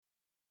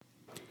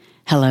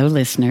Hello,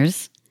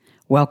 listeners.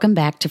 Welcome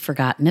back to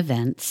Forgotten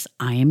Events.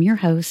 I am your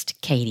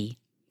host, Katie.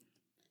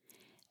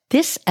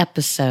 This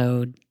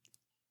episode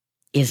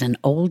is an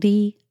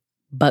oldie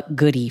but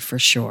goodie for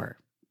sure.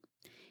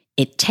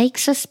 It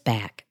takes us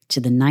back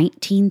to the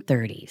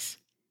 1930s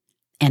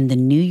and the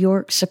New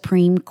York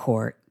Supreme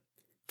Court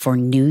for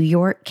New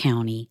York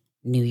County,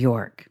 New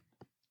York.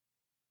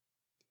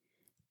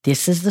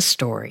 This is the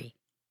story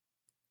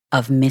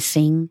of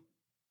missing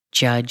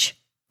Judge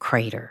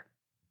Crater.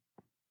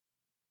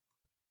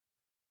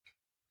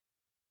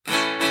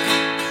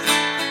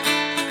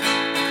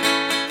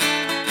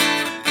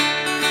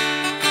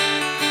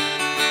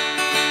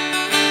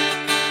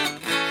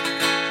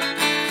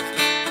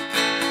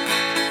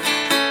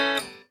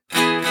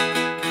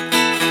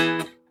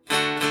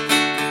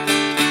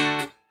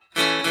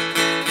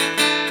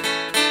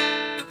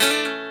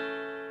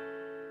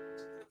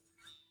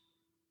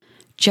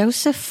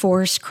 Joseph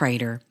Forrest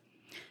Crater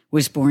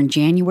was born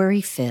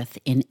January 5th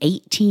in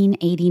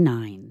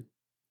 1889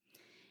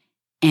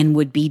 and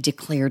would be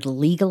declared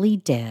legally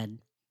dead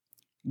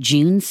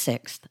June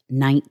 6th,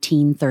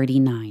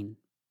 1939.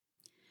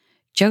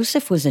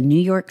 Joseph was a New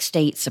York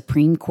State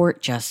Supreme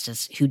Court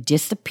justice who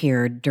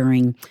disappeared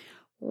during,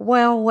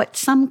 what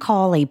some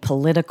call a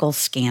political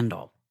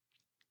scandal.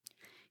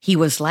 He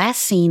was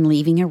last seen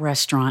leaving a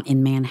restaurant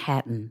in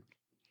Manhattan.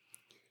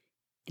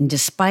 And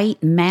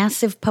despite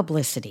massive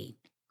publicity,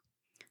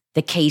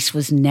 the case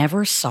was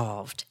never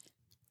solved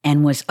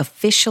and was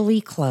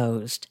officially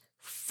closed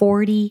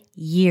 40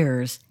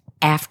 years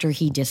after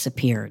he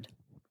disappeared.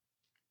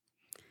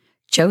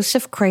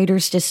 Joseph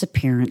Crater's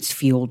disappearance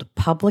fueled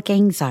public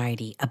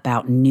anxiety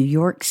about New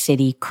York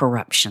City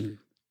corruption.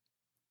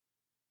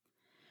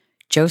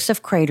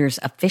 Joseph Crater's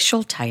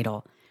official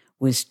title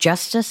was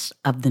Justice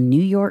of the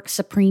New York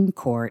Supreme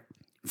Court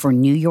for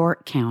New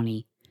York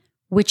County,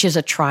 which is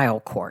a trial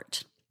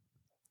court.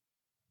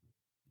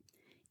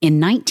 In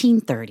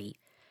 1930,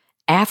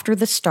 after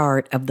the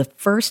start of the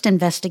first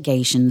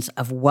investigations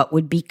of what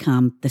would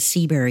become the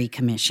Seabury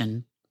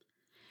Commission,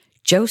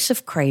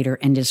 Joseph Crater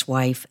and his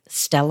wife,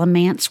 Stella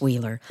Mance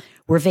Wheeler,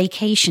 were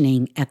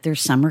vacationing at their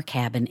summer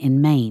cabin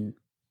in Maine.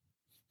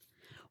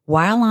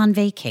 While on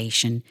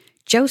vacation,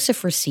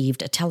 Joseph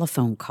received a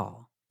telephone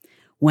call.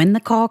 When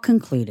the call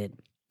concluded,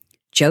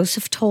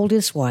 Joseph told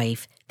his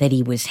wife that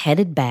he was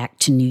headed back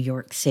to New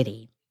York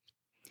City.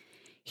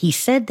 He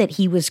said that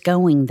he was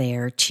going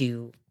there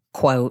to,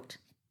 quote,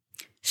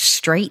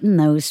 straighten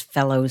those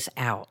fellows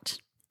out,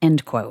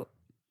 end quote.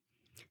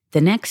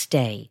 The next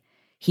day,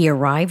 he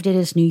arrived at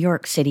his New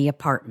York City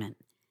apartment,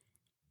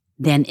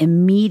 then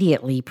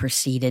immediately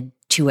proceeded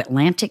to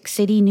Atlantic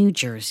City, New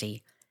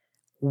Jersey,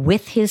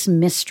 with his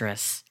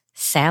mistress,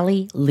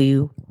 Sally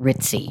Lou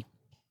Ritzie.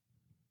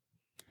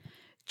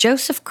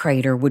 Joseph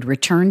Crater would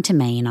return to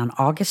Maine on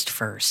August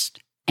 1st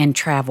and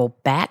travel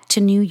back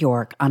to New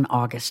York on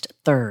August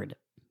 3rd.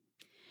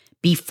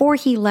 Before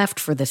he left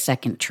for the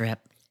second trip,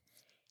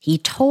 he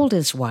told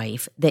his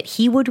wife that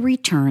he would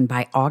return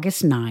by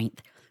August 9th,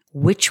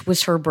 which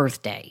was her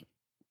birthday.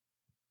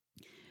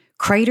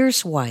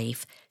 Crater's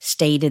wife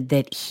stated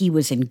that he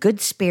was in good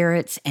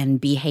spirits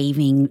and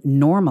behaving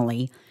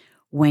normally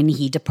when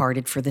he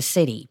departed for the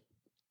city.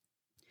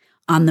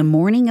 On the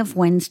morning of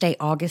Wednesday,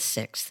 August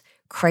 6th,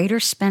 Crater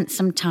spent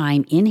some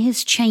time in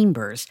his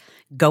chambers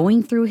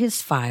going through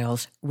his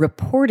files,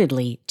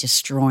 reportedly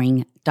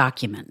destroying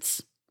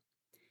documents.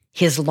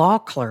 His law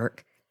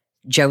clerk,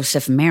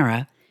 Joseph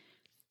Mara,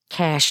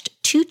 cashed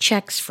 2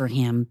 checks for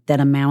him that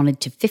amounted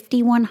to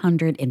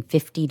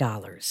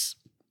 $5,150,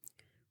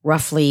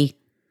 roughly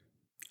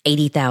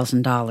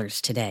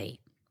 $80,000 today.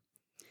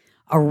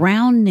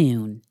 Around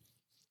noon,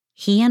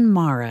 he and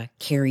Mara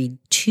carried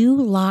 2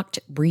 locked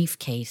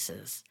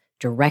briefcases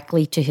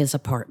directly to his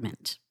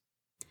apartment.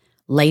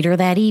 Later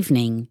that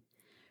evening,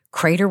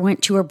 Crater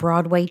went to a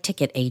Broadway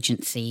ticket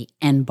agency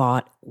and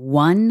bought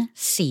 1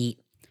 seat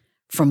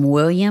from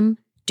William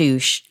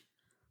Douche,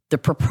 the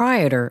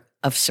proprietor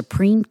of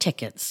Supreme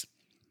Tickets,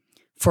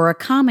 for a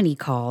comedy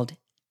called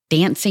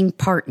Dancing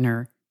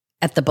Partner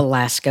at the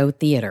Belasco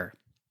Theater.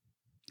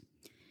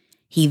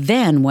 He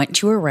then went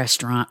to a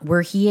restaurant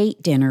where he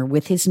ate dinner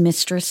with his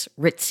mistress,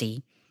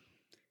 Ritzie,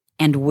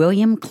 and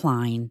William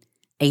Klein,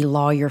 a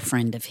lawyer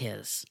friend of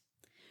his.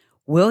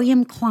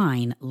 William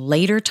Klein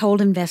later told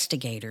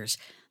investigators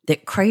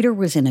that Crater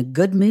was in a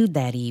good mood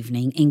that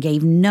evening and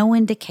gave no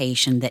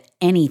indication that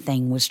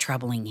anything was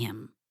troubling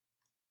him.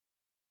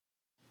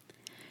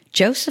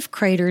 Joseph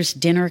Crater's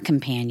dinner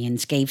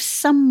companions gave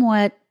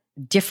somewhat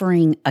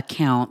differing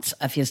accounts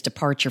of his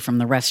departure from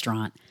the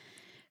restaurant.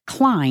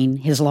 Klein,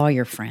 his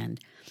lawyer friend,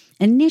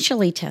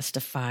 initially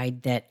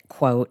testified that,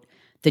 quote,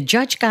 the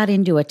judge got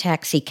into a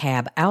taxi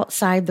cab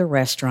outside the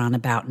restaurant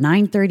about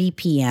 9:30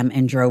 p.m.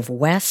 and drove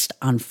west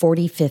on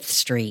 45th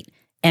Street,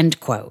 end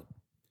quote.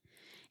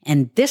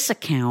 And this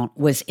account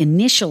was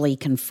initially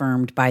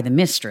confirmed by the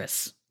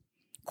mistress.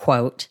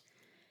 Quote,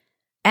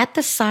 at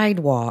the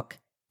sidewalk,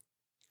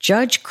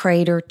 Judge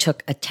Crater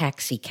took a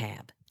taxi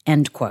cab,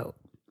 end quote.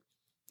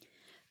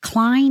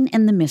 Klein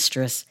and the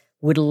mistress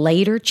would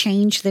later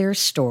change their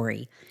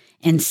story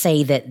and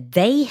say that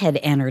they had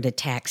entered a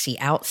taxi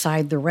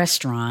outside the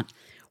restaurant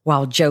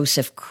while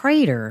Joseph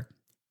Crater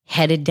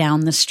headed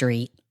down the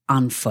street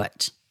on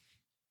foot.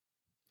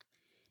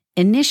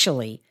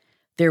 Initially,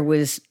 there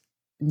was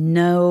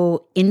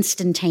no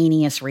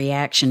instantaneous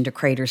reaction to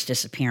Crater's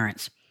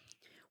disappearance.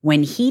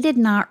 When he did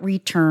not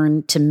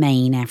return to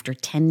Maine after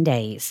 10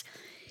 days,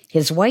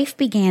 his wife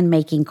began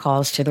making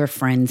calls to their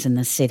friends in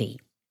the city.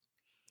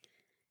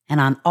 And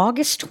on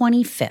August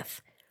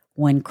 25th,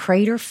 when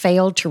Crater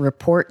failed to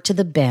report to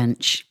the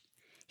bench,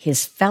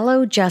 his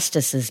fellow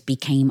justices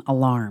became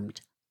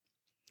alarmed.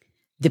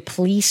 The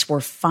police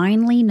were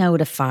finally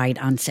notified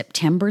on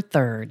September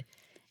 3rd,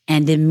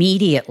 and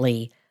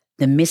immediately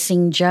the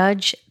missing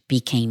judge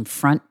became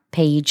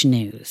front-page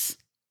news.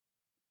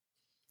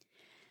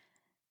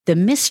 The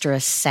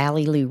mistress,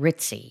 Sally Lou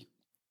Ritzie,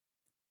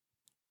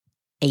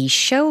 a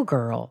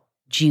showgirl,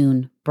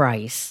 June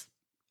Bryce,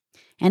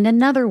 and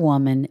another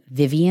woman,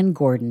 Vivian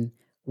Gordon,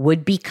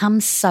 would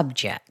become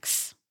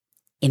subjects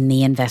in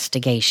the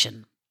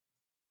investigation.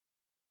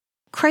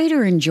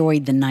 Crater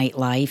enjoyed the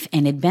nightlife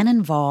and had been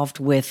involved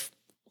with,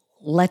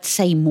 let's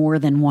say, more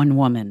than one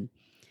woman.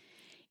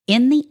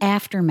 In the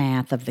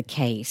aftermath of the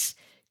case,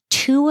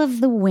 2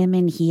 of the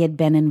women he had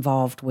been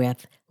involved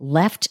with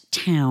left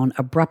town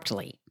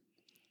abruptly,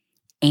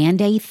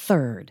 and a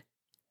 3rd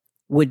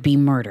would be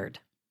murdered.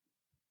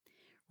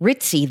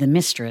 Ritzie, the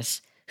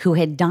mistress, who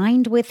had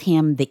dined with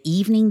him the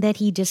evening that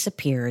he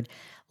disappeared,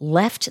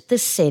 left the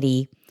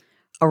city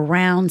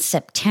around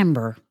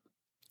September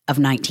of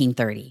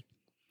 1930.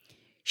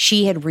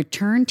 She had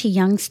returned to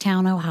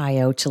Youngstown,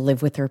 Ohio to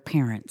live with her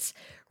parents.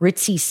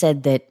 Ritzie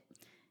said that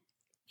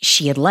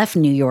she had left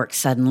New York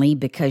suddenly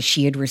because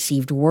she had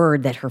received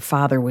word that her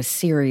father was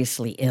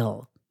seriously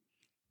ill.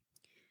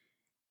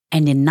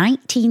 And in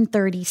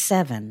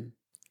 1937,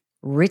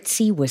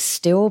 Ritzie was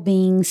still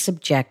being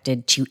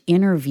subjected to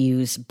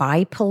interviews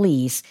by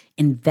police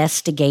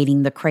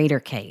investigating the Crater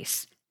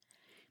case.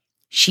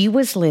 She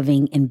was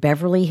living in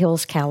Beverly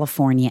Hills,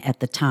 California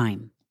at the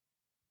time.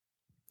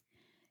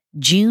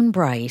 June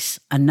Bryce,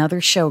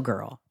 another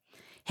showgirl,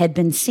 had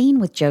been seen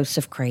with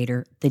Joseph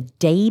Crater the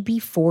day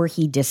before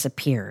he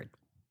disappeared.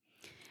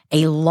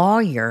 A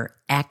lawyer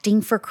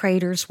acting for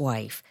Crater's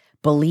wife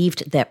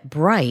believed that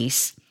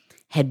Bryce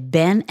had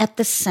been at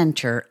the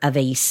center of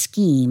a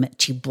scheme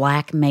to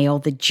blackmail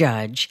the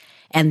judge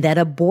and that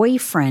a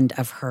boyfriend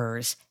of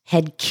hers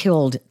had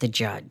killed the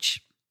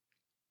judge.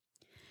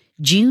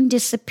 June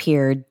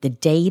disappeared the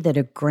day that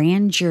a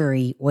grand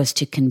jury was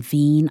to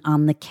convene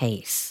on the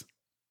case.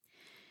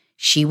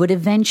 She would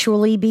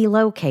eventually be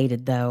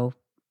located, though,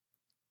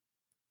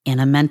 in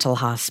a mental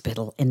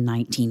hospital in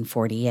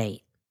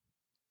 1948.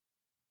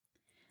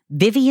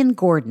 Vivian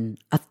Gordon,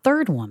 a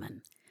 3rd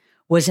woman,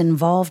 was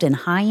involved in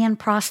high-end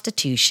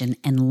prostitution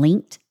and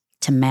linked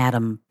to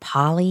Madam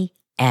Polly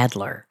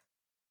Adler.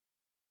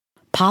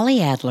 Polly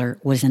Adler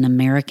was an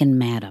American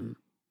madam,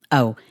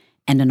 and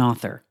an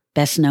author,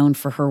 best known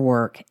for her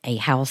work, A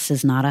House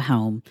Is Not a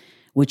Home,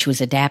 which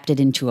was adapted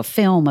into a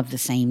film of the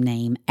same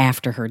name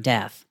after her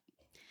death.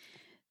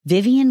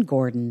 Vivian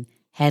Gordon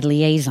had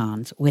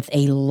liaisons with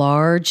a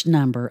large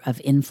number of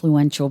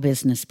influential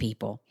business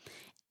people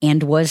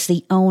and was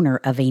the owner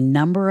of a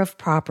number of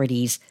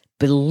properties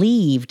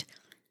believed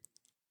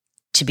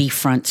to be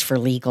fronts for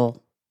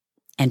legal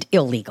and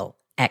illegal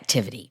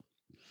activity.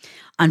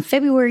 On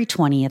February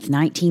 20th,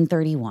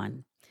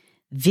 1931,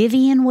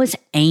 Vivian was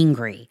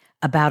angry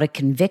about a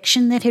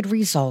conviction that had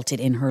resulted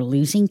in her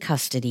losing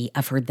custody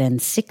of her then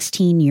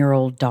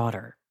 16-year-old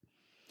daughter.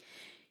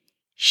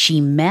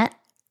 She met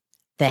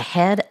the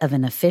head of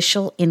an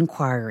official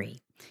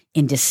inquiry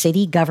into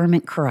city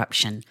government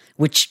corruption,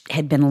 which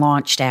had been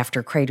launched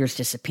after Crater's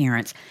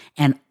disappearance,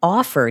 and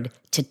offered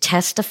to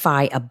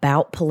testify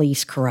about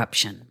police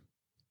corruption.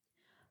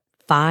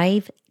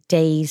 5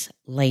 days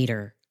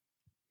later,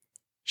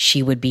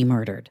 she would be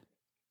murdered.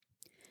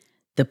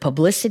 The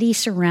publicity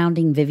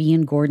surrounding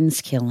Vivian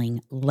Gordon's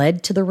killing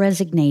led to the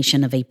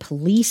resignation of a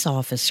police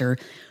officer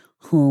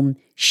whom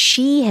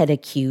she had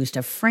accused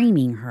of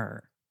framing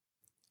her,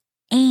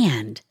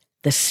 and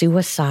the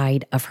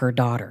suicide of her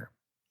daughter.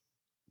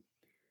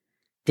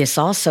 This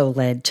also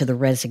led to the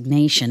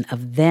resignation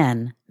of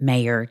then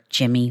Mayor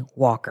Jimmy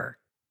Walker.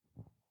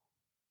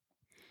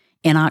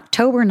 In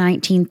October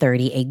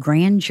 1930, a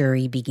grand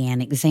jury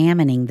began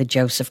examining the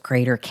Joseph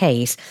Crater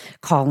case,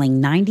 calling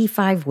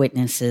 95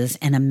 witnesses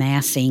and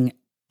amassing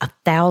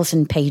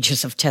 1,000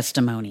 pages of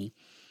testimony.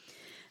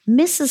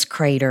 Mrs.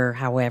 Crater,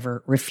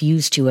 however,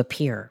 refused to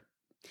appear.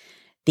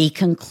 The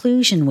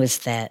conclusion was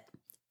that,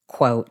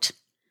 quote,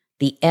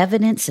 "The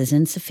evidence is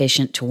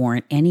insufficient to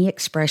warrant any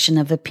expression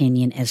of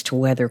opinion as to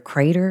whether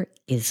Crater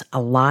is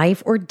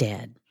alive or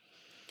dead,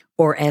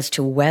 or as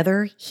to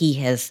whether he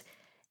has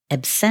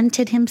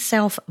absented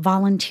himself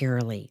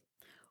voluntarily,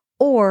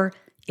 or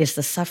is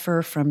the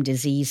sufferer from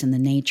disease in the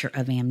nature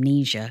of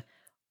amnesia,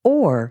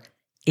 or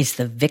is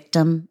the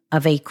victim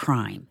of a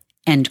crime,"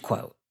 end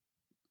quote.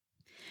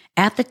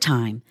 At the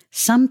time,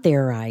 some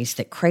theorized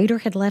that Crater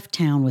had left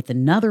town with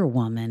another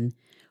woman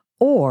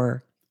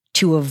or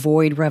to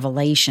avoid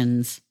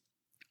revelations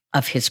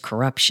of his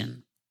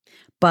corruption.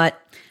 But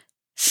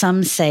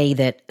some say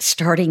that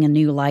starting a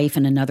new life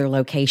in another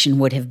location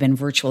would have been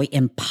virtually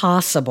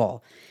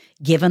impossible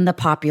given the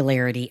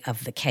popularity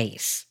of the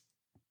case.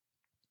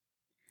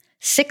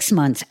 6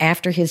 months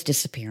after his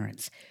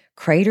disappearance,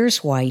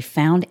 Crater's wife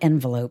found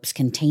envelopes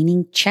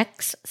containing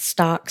checks,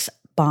 stocks,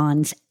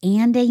 bonds,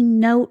 and a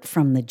note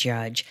from the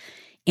judge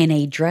in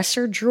a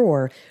dresser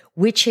drawer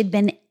which had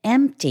been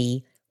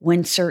empty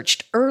when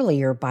searched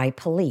earlier by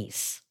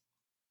police.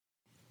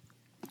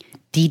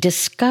 The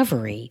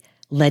discovery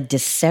led to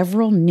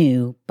several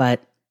new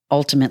but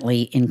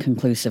ultimately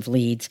inconclusive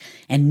leads,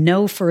 and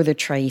no further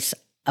trace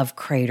of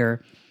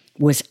Crater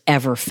was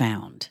ever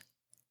found.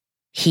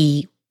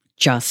 He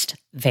just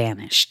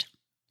vanished.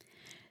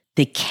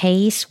 The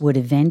case would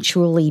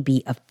eventually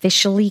be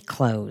officially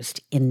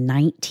closed in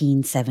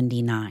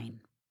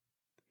 1979.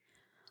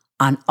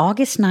 On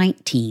August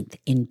 19th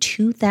in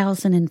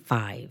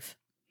 2005,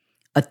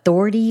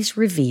 authorities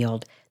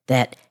revealed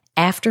that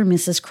after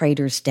Mrs.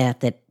 Crater's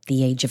death at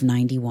the age of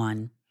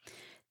 91,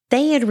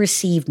 they had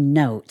received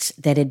notes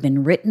that had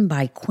been written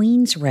by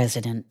Queens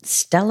resident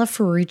Stella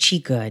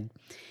Ferrucci Good,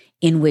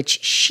 in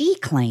which she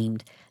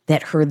claimed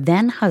that her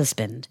then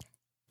husband,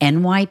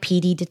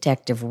 NYPD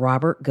Detective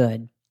Robert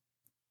Good,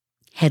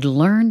 had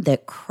learned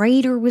that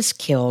Crater was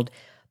killed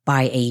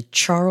by a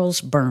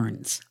Charles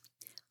Burns,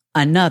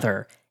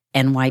 another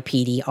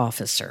NYPD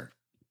officer.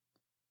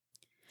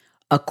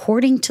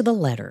 According to the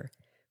letter,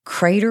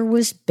 Crater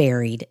was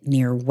buried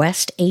near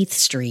West 8th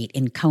Street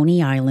in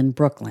Coney Island,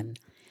 Brooklyn,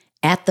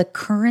 at the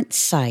current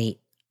site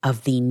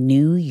of the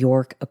New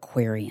York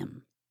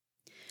Aquarium.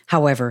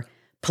 However,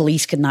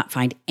 police could not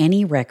find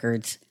any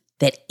records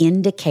that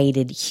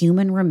indicated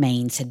human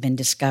remains had been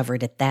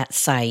discovered at that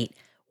site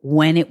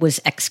when it was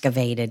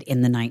excavated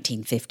in the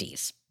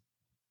 1950s.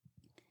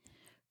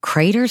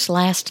 Crater's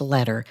last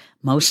letter,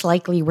 most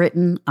likely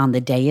written on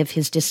the day of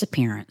his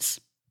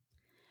disappearance,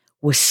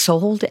 was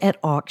sold at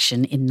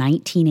auction in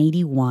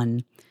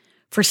 1981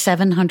 for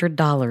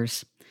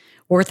 $700,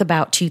 worth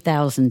about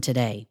 $2,000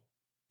 today.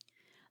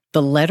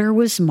 The letter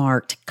was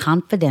marked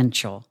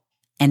confidential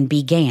and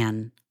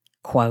began,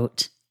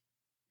 quote,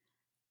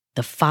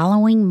 "The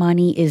following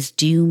money is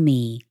due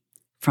me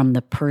from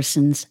the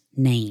persons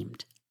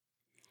named.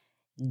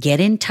 Get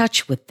in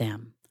touch with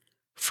them,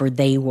 for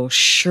they will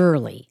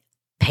surely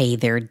pay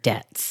their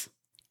debts."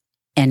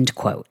 End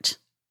quote.